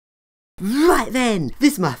Right then,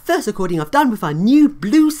 this is my first recording I've done with my new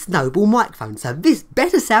Blue Snowball microphone, so this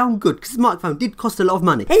better sound good because this microphone did cost a lot of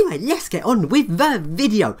money. Anyway, let's get on with the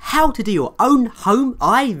video, how to do your own home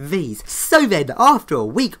IVs. So then, after a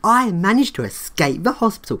week, I managed to escape the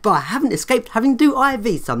hospital, but I haven't escaped having to do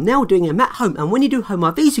IVs, so I'm now doing them at home. And when you do home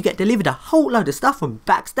IVs, you get delivered a whole load of stuff from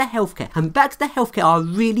Baxter Healthcare, and Baxter Healthcare are a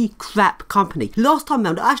really crap company. Last time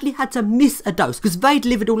round, I actually had to miss a dose because they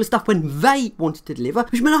delivered all the stuff when they wanted to deliver,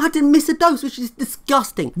 which meant I had to miss a dose, which is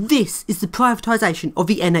disgusting. This is the privatisation of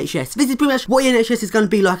the NHS. This is pretty much what the NHS is going to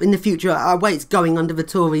be like in the future, way it's going under the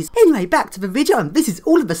Tories. Anyway, back to the video, and this is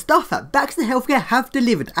all of the stuff that Baxter Healthcare have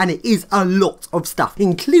delivered, and it is a lot of stuff,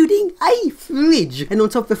 including a fridge. And on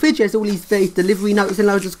top of the fridge, there's all these delivery notes and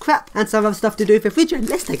loads of crap, and some other stuff to do with the fridge. And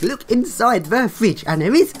let's take a look inside the fridge, and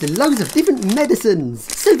there is loads of different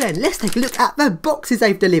medicines. So then, let's take a look at the boxes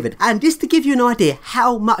they've delivered, and just to give you an idea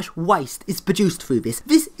how much waste is produced through this.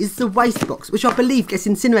 This is the waste box, which I believe gets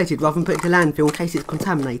incinerated rather than put into landfill in case it's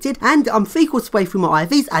contaminated. And I'm 3/4 way through my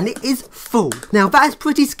IVs and it is full. Now that is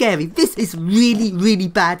pretty scary. This is really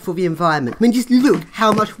bad for the environment. I mean, just look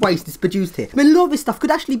how much waste is produced here. I mean, a lot of this stuff could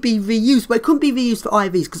actually be reused, but it couldn't be reused for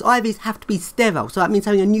IVs because IVs have to be sterile, so that means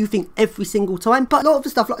having a new thing every single time. But a lot of the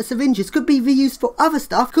stuff, like the syringes, could be reused for other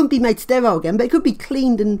stuff, couldn't be made sterile again, but it could be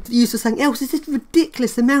cleaned and used for something else. It's just a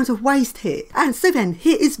ridiculous amount of waste here. And so then,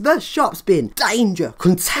 here is the shops bin. Danger,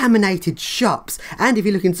 contaminated shops. And if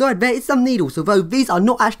you look inside, there is some needles, although these are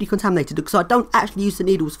not actually contaminated because I don't actually use the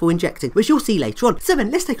needles for injecting, which you'll see later on. So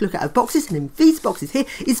then, let's take a look at our boxes, and in these boxes here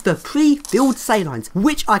is the pre-filled salines,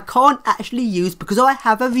 which I can't actually use because I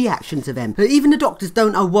have a reaction to them. Even the doctors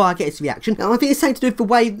don't know why I get this reaction. And I think it's something to do with the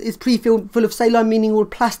way it's pre-filled full of saline, meaning all the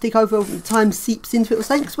plastic over time seeps into it or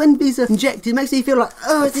something, because when these are injected, it makes me feel like,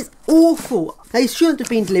 oh, this is awful. They shouldn't have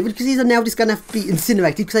been delivered because these are now just going to have to be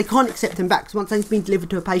incinerated because they can't accept them back. So once they've been delivered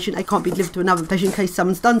to a patient, they can't be delivered to another patient in case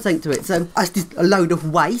someone's done something to it. So that's just a load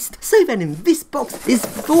of waste. So then, in this box is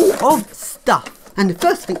full of stuff. And the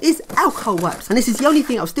first thing is alcohol wipes, and this is the only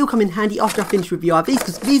thing that'll still come in handy after I finish with the IVs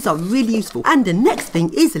because these are really useful. And the next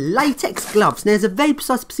thing is latex gloves. Now, there's a very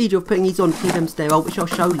precise procedure of putting these on to keep them sterile, which I'll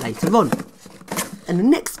show later on. And the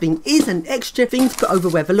next thing is an extra thing to put over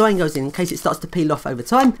where the line goes in case it starts to peel off over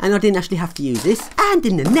time, and I didn't actually have to use this. And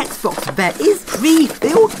in the next box there is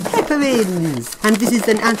pre-filled heparins, and this is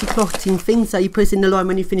an anti-clotting thing, so you put it in the line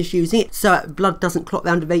when you finish using it so blood doesn't clot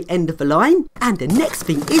round the end of the line. And the next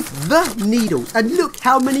thing is the needles, and look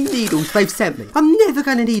how many needles they've sent me. I'm never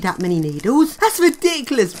going to need that many needles. That's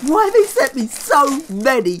ridiculous. Why have they sent me so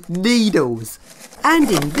many needles?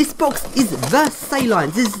 And in this box is the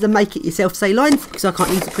salines. This is the make it yourself salines because I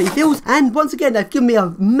can't use the pre-fills. And once again, they've given me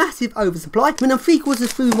a massive oversupply. I mean, I'm 3/4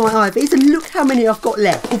 through my IVs and look how many I've got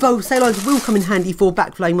left. Although salines will come in handy for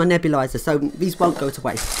backflowing my nebulizer, so these won't go to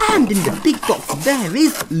waste. And in the big box there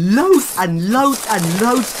is loads and loads and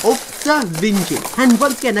loads of syringes. And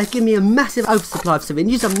once again, they've given me a massive oversupply of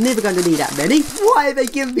syringes. I'm never going to need that many. Why have they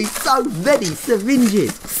given me so many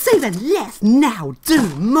syringes? So then, let's now do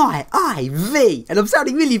my IV. And I'm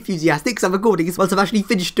sounding really enthusiastic because I'm recording this once I've actually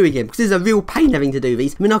finished doing it, because it's a real pain having to do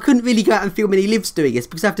these. I mean, I couldn't really go out and film any lives doing this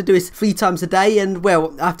because I have to do this 3 times a day, and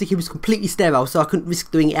well, I have to keep this completely sterile, so I couldn't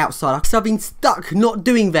risk doing it outside. So I've been stuck not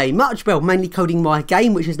doing very much, well, mainly coding my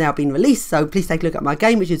game, which has now been released. So please take a look at my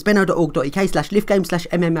game, which is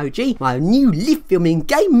benno.org.uk/livegame/mmog, my new live filming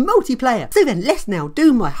game multiplayer. So then, let's now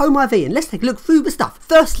do my home IV, and let's take a look through the stuff.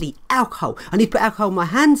 Firstly, alcohol. I need to put alcohol on my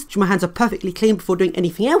hands, so my hands are perfectly clean before doing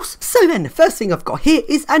anything else. So then, the first thing I've got here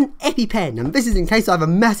is an EpiPen, and this is in case I have a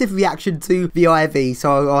massive reaction to the IV,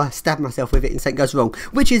 so I stab myself with it and something goes wrong,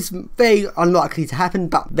 which is very unlikely to happen,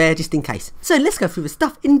 but there just in case. So let's go through the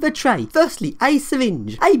stuff in the tray. Firstly, a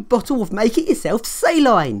syringe, a bottle of make it yourself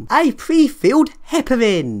saline, a pre-filled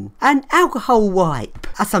heparin, an alcohol wipe,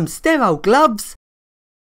 some sterile gloves,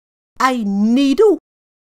 a needle,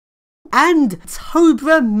 and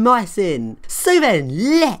tobramycin. So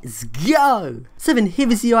then, let's go. So then,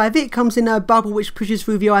 here is the IV. It comes in a bubble which pushes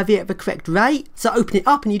through the IV at the correct rate. So open it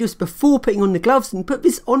up, and you do this before putting on the gloves, and put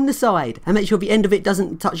this on the side, and make sure the end of it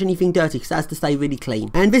doesn't touch anything dirty because it has to stay really clean.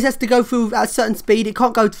 And this has to go through at a certain speed. It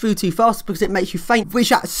can't go through too fast because it makes you faint, which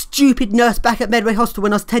that stupid nurse back at Medway Hospital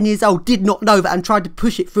when I was 10 years old did not know that and tried to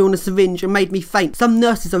push it through on a syringe and made me faint. Some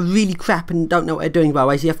nurses are really crap and don't know what they're doing, by the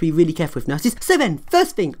way, so you have to be really careful with nurses. So then,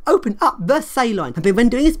 first thing, open up the saline. And when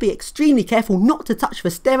doing this, be extremely careful not to touch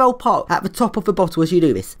the sterile part at the top of the bottle as you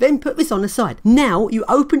do this. Then put this on the side. Now you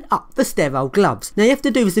open up the sterile gloves. Now you have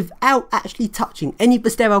to do this without actually touching any of the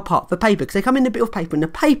sterile part of the paper, because they come in a bit of paper, and the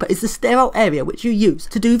paper is the sterile area which you use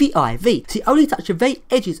to do the IV. So you only touch the very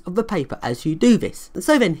edges of the paper as you do this. And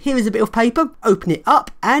so then here is a bit of paper. Open it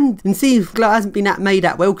up and you can see the glove hasn't been made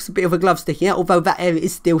that well because a bit of a glove sticking out, although that area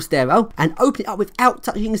is still sterile. And open it up without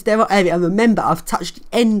touching the sterile area. And remember, I've touched the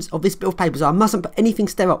ends of this bit of paper, so I mustn't put anything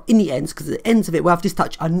sterile in the ends, because the ends of it where I've just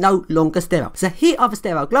touched are no longer sterile. So here are the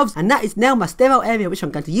sterile gloves, and that is now my sterile area which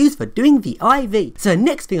I'm going to use for doing the IV. So the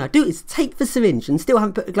next thing I do is take the syringe, and still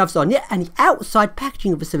haven't put the gloves on yet, and the outside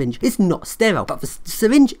packaging of the syringe is not sterile, but the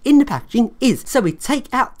syringe in the packaging is. So we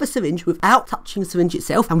take out the syringe without touching the syringe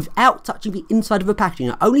itself and without touching the inside of the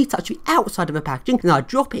packaging. I only touch the outside of the packaging, and I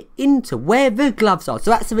drop it into where the gloves are.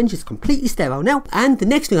 So that syringe is completely sterile now. And the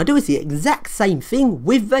next thing I do is the exact same thing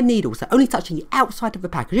with the needle. So only touching the outside of the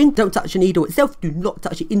packaging, don't touch the needle itself, do not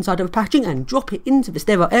touch the inside of the packaging, and drop it into the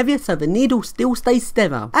sterile area so the needle still stays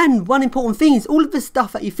sterile. And one important thing is all of the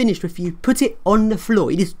stuff that you finished with, you put it on the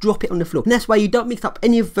floor. You just drop it on the floor, and that's why you don't mix up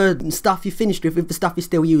any of the stuff you finished with the stuff you're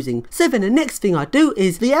still using. So then the next thing I do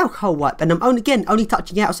is the alcohol wipe, and I'm only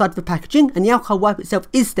touching the outside of the packaging, and the alcohol wipe itself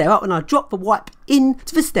is sterile, and I drop the wipe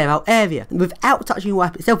into the sterile area without touching the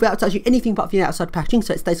wipe itself, without touching anything but the outside packaging,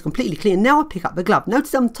 so it stays completely clean. Now I pick up the glove.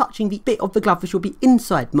 Notice I'm touching the bit of the glove which will be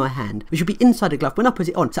inside my hand, which will be inside the glove when I put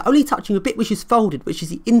it on. So only touching the bit which is folded, which is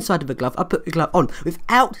the inside of the glove, I put the glove on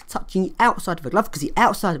without touching the outside of the glove, because the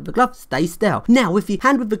outside of the glove stays sterile. Now with the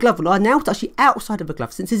hand with the glove on, I now touch the outside of the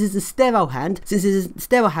glove, since this is a sterile hand,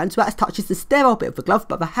 so that touches the sterile bit of the glove,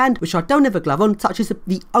 but the hand which I don't have a glove on touches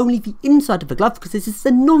only the inside of the glove, because this is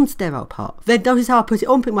the non-sterile part. Then notice how I put it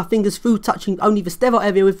on, put my fingers through, touching only the sterile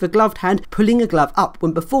area with the gloved hand, pulling a glove up,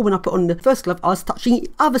 when before when I put on the first glove I was touching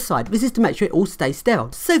the other side. This is to make sure it all stays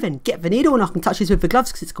sterile. So then get the needle, and I can touch this with the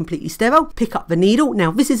gloves because it's completely sterile. Pick up the needle.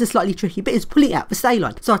 Now this is a slightly tricky bit, is pulling out the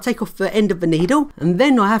saline. So I take off the end of the needle, and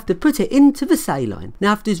then I have to put it into the saline. Now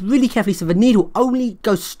I have to do this really carefully so the needle only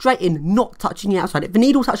goes straight in, not touching the outside. If the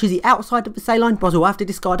needle touches the outside of the saline bottle, I have to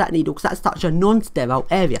discard that needle because that's touched a non-sterile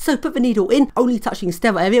area. So put the needle in, only touching the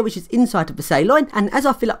sterile area which is inside of the saline, and as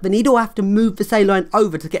I fill up the needle I have to move the saline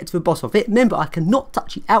over to get to the bottom of it. Remember, I cannot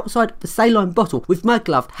touch the outside of the saline bottle with my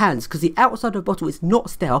gloved hands because the outside of the bottle is not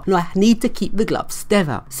sterile, and I need to keep the gloves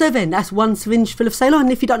sterile. So then that's one syringe full of saline,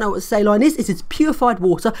 and if you don't know what saline is, it's purified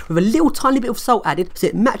water with a little tiny bit of salt added so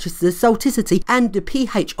it matches the salticity and the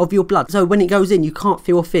pH of your blood, so when it goes in you can't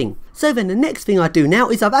feel a thing. So then the next thing I do now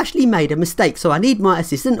is I've actually made a mistake, so I need my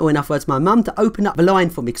assistant, or in other words my mum, to open up the line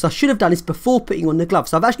for me, because I should have done this before putting on the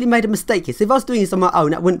gloves. So I've actually made a mistake here, so if I was doing this on my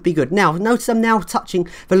own that wouldn't be good. Now notice I'm now touching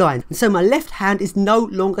the line, and so my left hand is no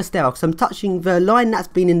longer sterile because I'm touching the line that's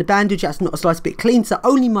been in the bandage, that's not a slight bit clean, so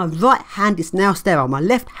only my right hand is now sterile, my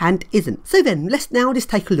left hand isn't. So then let's now just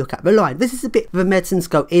take a look at the line. This is a bit where the medicines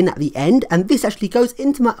go in at the end, and this actually goes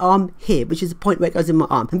into my arm here, which is the point where it goes in my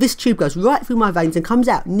arm, and this tube goes right through my veins and comes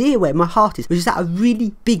out near where my heart is, which is at a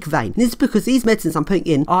really big vein. And this is because these medicines I'm putting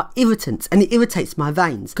in are irritants, and it irritates my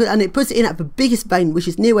veins, and it puts it in at the biggest vein, which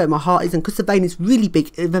is near where my heart is, and because the vein is really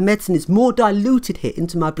big, the medicine is more diluted here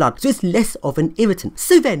into my blood, so it's less of an irritant.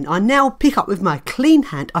 So then I now pick up with my clean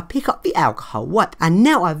hand, I pick up the alcohol wipe, and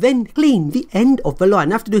now I then clean the end of the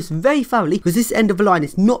line. I have to do this very thoroughly because this end of the line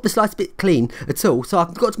is not the slightest bit clean at all, so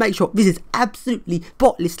I've got to make sure this is absolutely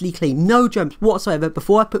spotlessly clean, no germs whatsoever,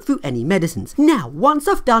 before I put through any medicines. Now once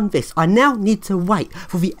I've done this, I now need to wait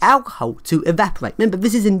for the alcohol to evaporate. Remember,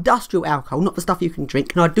 this is industrial alcohol, not the stuff you can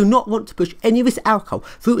drink, and I do not want to push any of this alcohol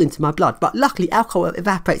through into my blood, but luckily alcohol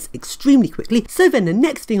evaporates extremely quickly. So then the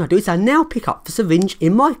next thing I do is I now pick up the syringe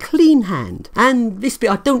in my clean hand, and this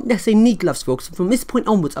bit I don't necessarily need gloves for, because from this point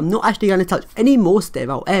onwards I'm not actually going to touch any more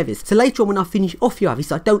sterile areas. So later on when I finish off the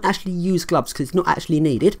IV, I don't actually use gloves because it's not actually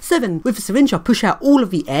needed. So then with the syringe I push out all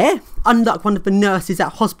of the air, unlike one of the nurses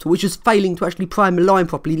at hospital which was failing to actually prime the line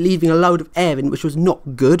properly, leaving a load of air in, which was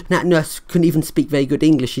not good. That nurse couldn't even speak very good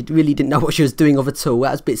English, she really didn't know what she was doing of at all.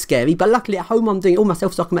 That was a bit scary, but luckily at home I'm doing it all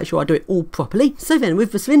myself so I can make sure I do it all properly. So then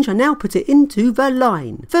with the syringe I now put it into the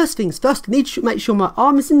line. First things first, I need to make sure my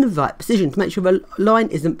arm is in the right position to make sure the line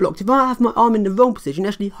isn't blocked. If I have my arm in the wrong position, it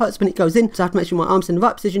actually hurts when it goes in, so I have to make sure my arm's in the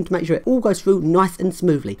right position to make sure it all goes through nice and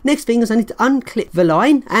smoothly. Next thing is I need to unclip the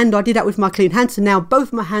line, and I did that with my clean hand, so now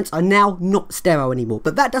both my hands are now not sterile anymore,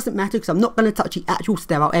 but that doesn't matter because I'm not going to touch the actual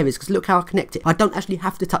sterile areas, because look how I connect it. I don't actually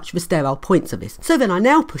have to touch the sterile points of this. So then I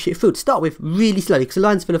now push it through, to start with really slowly because the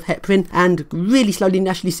line's full of heparin, and really slowly and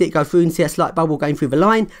actually see it go through can see a slight bubble going through the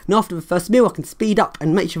line, and after the first meal I can speed up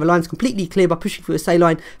and make sure the line's completely clear by pushing through the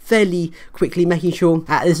saline fairly quickly, making sure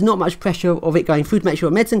there's not much pressure of it going through to make sure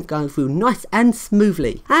the medicine going through nice and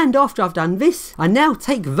smoothly. And after I've done this, I now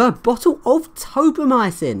take the bottle of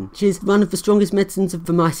tobramycin, which is one of the strongest medicines of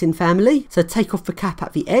the mycin family. So take off the cap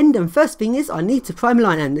at the end, and first thing is I need to prime the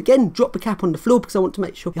line, and again drop the cap on the floor because I want to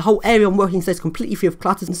make sure the whole area I'm working stays completely free of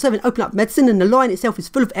clutters. And so then open up medicine, and the line itself is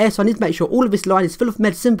full of air, so I need to make sure all of this line is full of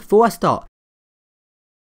medicine before I start.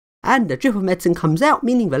 And the drip of medicine comes out,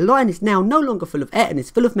 meaning the line is now no longer full of air and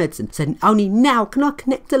is full of medicine. So only now can I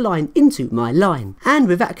connect the line into my line. And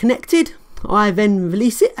with that connected, I then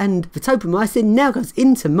release it, and the tobramycin now goes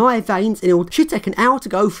into my veins, and it should take an hour to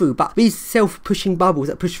go through, but these self-pushing bubbles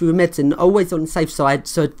that push through the medicine are always on the safe side,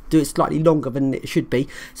 so I do it slightly longer than it should be,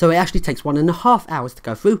 so it actually takes 1.5 hours to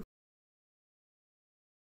go through.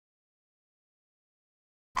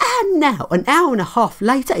 And now, an hour and a half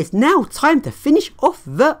later, it's now time to finish off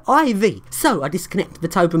the IV. So I disconnect the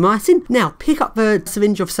tobramycin, now pick up the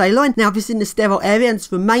syringe of saline. Now this is in the sterile area and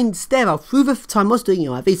it's remained sterile through the time I was doing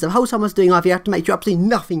IV. So the whole time I was doing IV, I had to make sure absolutely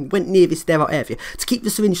nothing went near this sterile area to keep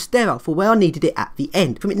the syringe sterile for where I needed it at the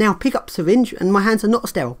end. From it now, pick up the syringe, and my hands are not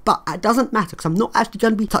sterile, but it doesn't matter because I'm not actually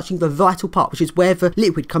going to be touching the vital part, which is where the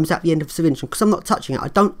liquid comes out the end of the syringe. And because I'm not touching it, I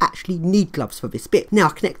don't actually need gloves for this bit. Now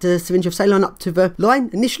I connect the syringe of saline up to the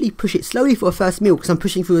line. Initially push it slowly for a first meal because I'm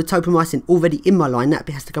pushing through the tobramycin already in my line. That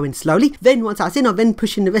bit has to go in slowly. Then once that's in, I then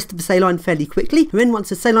push in the rest of the saline fairly quickly. And then once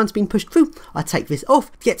the saline's been pushed through, I take this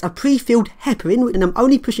off, get a pre-filled heparin, and I'm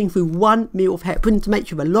only pushing through 1 ml of heparin to make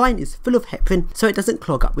sure the line is full of heparin so it doesn't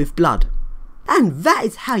clog up with blood. And that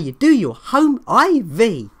is how you do your home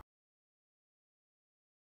IV.